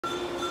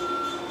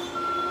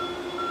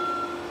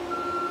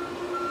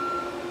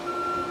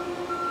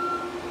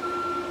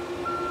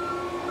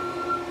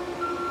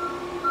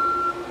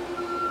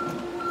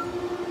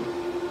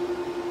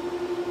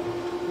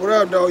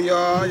up, though,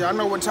 y'all? Y'all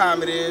know what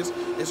time it is.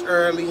 It's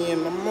early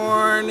in the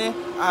morning.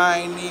 I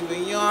ain't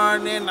even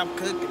yawning. I'm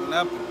cooking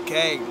up a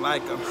cake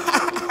like a...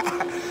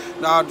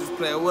 No, I'm just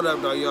playing. What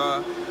up, though,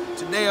 y'all?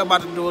 Today, I'm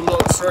about to do a little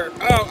short...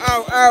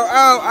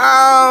 Oh!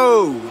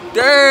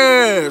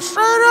 Damn!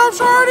 Straight up,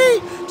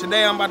 shorty!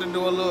 Today, I'm about to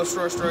do a little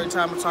short story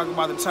time and talk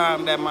about the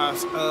time that my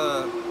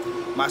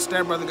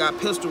stepbrother got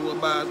pistol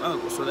whipped by his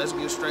uncle. So let's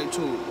get straight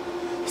to it.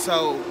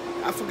 So,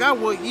 I forgot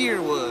what year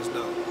it was,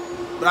 though.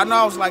 But I know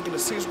I was like in the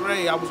 6th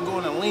grade. I was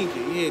going to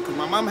Lincoln, yeah, because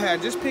my mom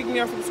had just picked me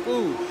up from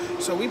school.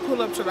 So we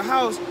pull up to the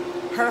house.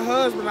 Her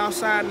husband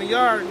outside in the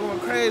yard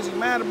going crazy,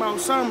 mad about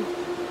something,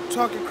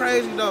 talking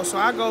crazy, though. So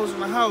I goes in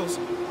the house,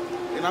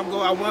 and I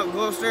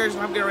go upstairs,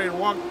 and I'm getting ready to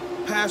walk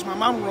past my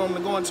mom's room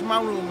to go into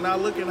my room. And I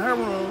look in her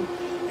room,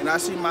 and I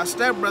see my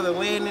stepbrother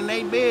laying in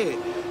their bed.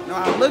 Now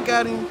I look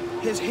at him,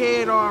 his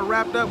head all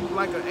wrapped up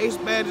like an ace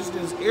badge,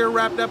 his ear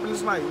wrapped up, and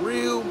it's like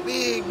real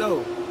big,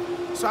 though.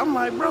 So I'm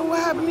like, bro, what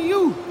happened to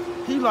you?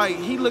 He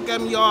looked at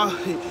me all,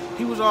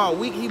 he was all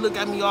weak. He looked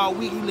at me all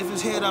weak. He lifted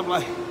his head up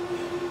like,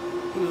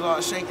 he was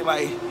all shaking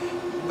like,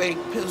 big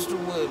pistol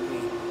with me.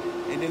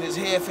 And then his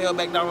head fell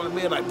back down on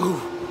the bed like, boo.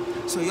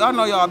 So y'all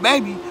know y'all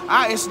baby,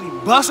 I instantly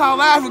bust out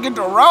laughing and get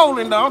to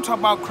rolling though. I'm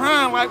talking about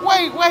crying like,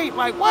 wait,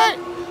 like what?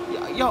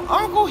 Your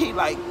uncle? He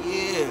like,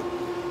 yeah.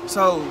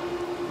 So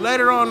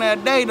later on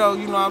that day though,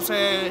 you know what I'm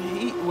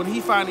saying, when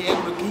he finally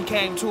he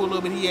came to a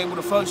little bit, he able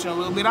to function a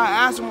little bit, I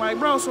asked him like,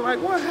 bro, so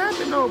like what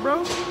happened though,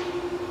 bro?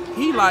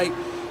 He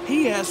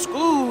at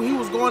school, he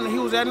was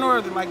at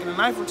Northern, like in the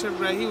 9th or 10th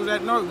grade, he was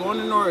at Northern, going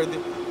to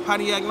Northern,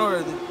 Pontiac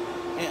Northern,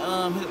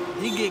 and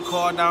he get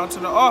called down to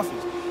the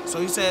office. So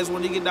he says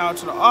when he get down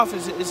to the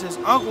office, it's his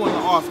uncle in the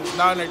office,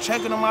 down there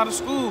checking him out of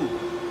school.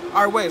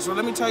 All right, wait, so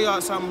let me tell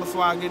y'all something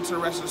before I get to the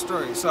rest of the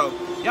story. So,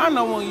 y'all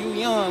know when you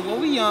young, when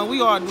we young,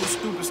 we all do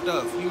stupid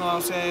stuff, you know what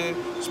I'm saying?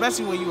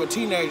 Especially when you a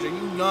teenager,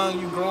 you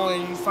young, you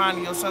growing, you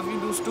finding yourself, you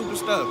do stupid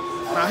stuff.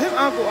 Now, his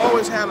uncle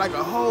always had like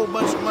a whole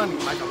bunch of money,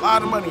 like a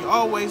lot of money,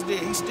 always did.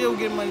 He still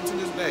get money to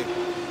this day.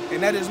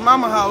 And at his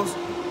mama house,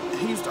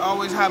 he used to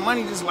always have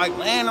money just like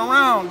laying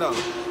around though.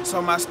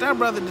 So my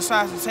stepbrother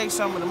decides to take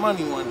some of the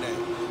money one day.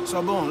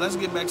 So boom, let's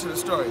get back to the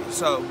story.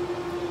 So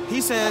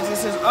he says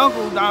it's his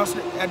uncle down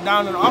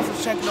in the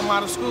office checking him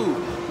out of school.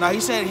 Now he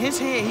said in his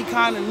head he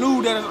kind of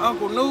knew that his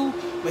uncle knew,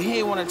 but he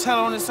didn't want to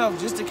tell on himself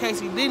just in case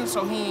he didn't,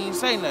 so he ain't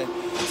say nothing.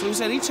 So he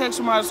said he checks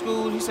him out of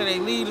school. He said they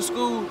leave the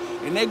school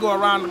and they go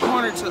around the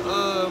corner to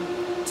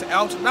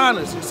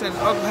Altadonna's. He said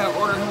his uncle had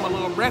ordered him a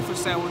little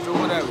breakfast sandwich or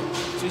whatever.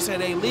 So he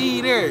said they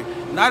leave there.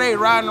 Now they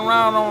riding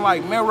around on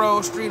like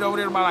Melrose Street over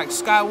there by like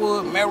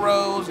Skywood,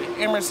 Melrose, and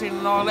Emerson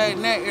and all that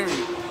in that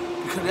area.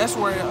 Because that's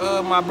where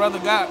my brother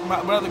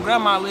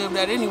grandma lived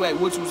at anyway,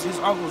 which was his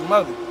uncle's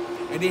mother.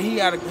 And then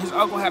his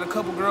uncle had a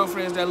couple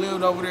girlfriends that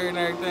lived over there and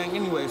everything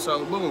anyway,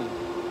 so boom.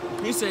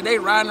 He said they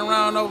riding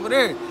around over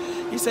there.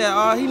 He said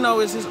all he know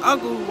is his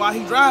uncle, while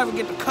he driving,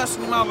 get to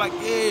cussing him out like,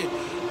 yeah,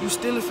 you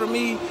stealing from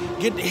me,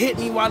 get to hit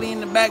me while he in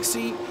the back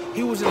seat.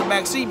 He was in the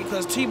back seat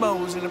because T-Bone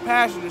was in the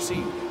passenger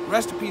seat.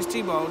 Rest in peace,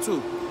 T-Bone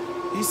too.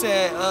 He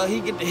said he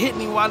get to hit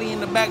me while he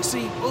in the back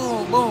seat,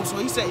 boom, boom. So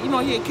he said, you know,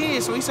 he a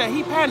kid, so he said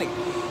he panicked.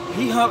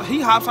 He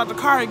hops out the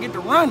car and get to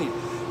running.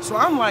 So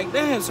I'm like,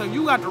 damn, so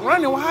you got to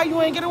running, well, how you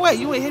ain't get away?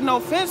 You ain't hit no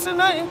fence or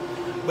nothing?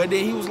 But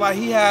then he was like,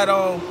 he had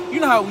on, you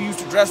know how we used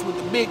to dress with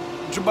the big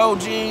Jabot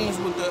jeans,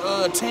 with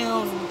the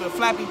Timbs, with the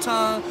flappy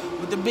tongue,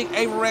 with the big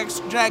Averex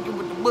jacket,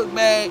 with the book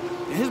bag.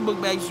 And his book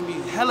bag used to be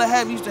hella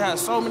heavy. He used to have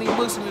so many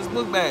books in his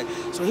book bag.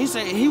 So he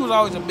said he was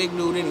always a big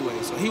dude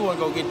anyway, so he wasn't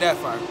gonna get that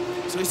far.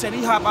 So he said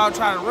he hopped out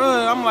trying to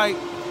run. I'm like,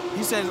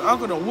 he said his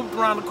uncle done whooped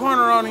around the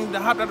corner on him,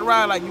 then hopped out the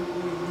ride like, you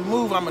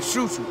move, I'ma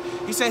shoot you.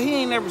 He said he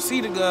ain't never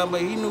seen a gun,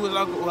 but he knew his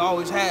uncle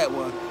always had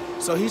one.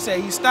 So he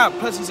said he stopped.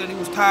 Plus he said he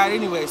was tired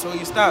anyway, so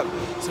he stopped.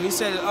 So he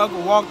said his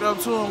uncle walked up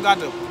to him, got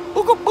the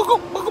book,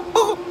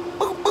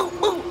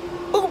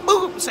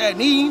 said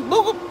knee,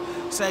 book,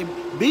 say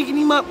beating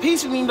him up,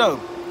 piecing him though.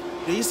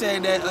 Then he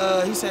said that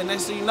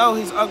next thing you know,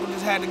 his uncle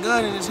just had the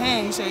gun in his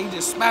hand. He said he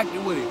just smacked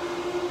it with it.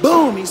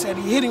 Boom! He said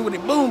he hit him with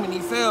it, boom, and he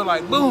fell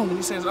like boom. And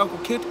he said his uncle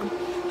kicked him.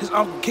 His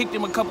uncle kicked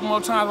him a couple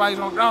more times while he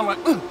was on the ground, like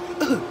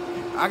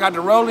I got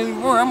to roll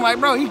anymore. I'm like,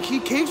 bro, he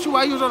kicked you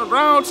while you was on the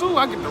ground too?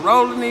 I get to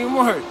roll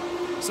anymore.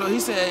 So he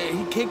said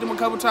he kicked him a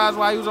couple times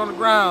while he was on the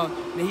ground.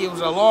 And he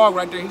was a log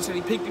right there. He said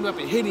he picked him up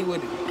and hit him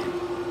with it.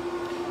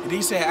 And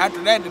he said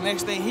after that, the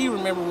next thing he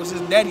remembered was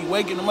his daddy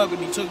waking him up, and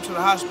he took him to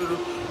the hospital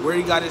where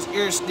he got his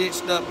ear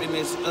stitched up and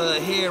his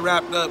head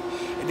wrapped up.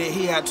 And then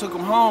he had took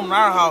him home to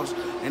our house.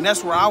 And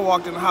that's where I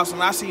walked in the house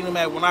and I seen him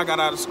at when I got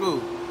out of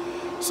school.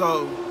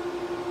 So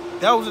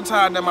that was the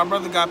time that my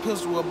brother got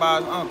pistol whipped by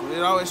his uncle.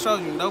 It always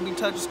shows you, don't be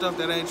touching stuff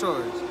that ain't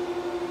yours.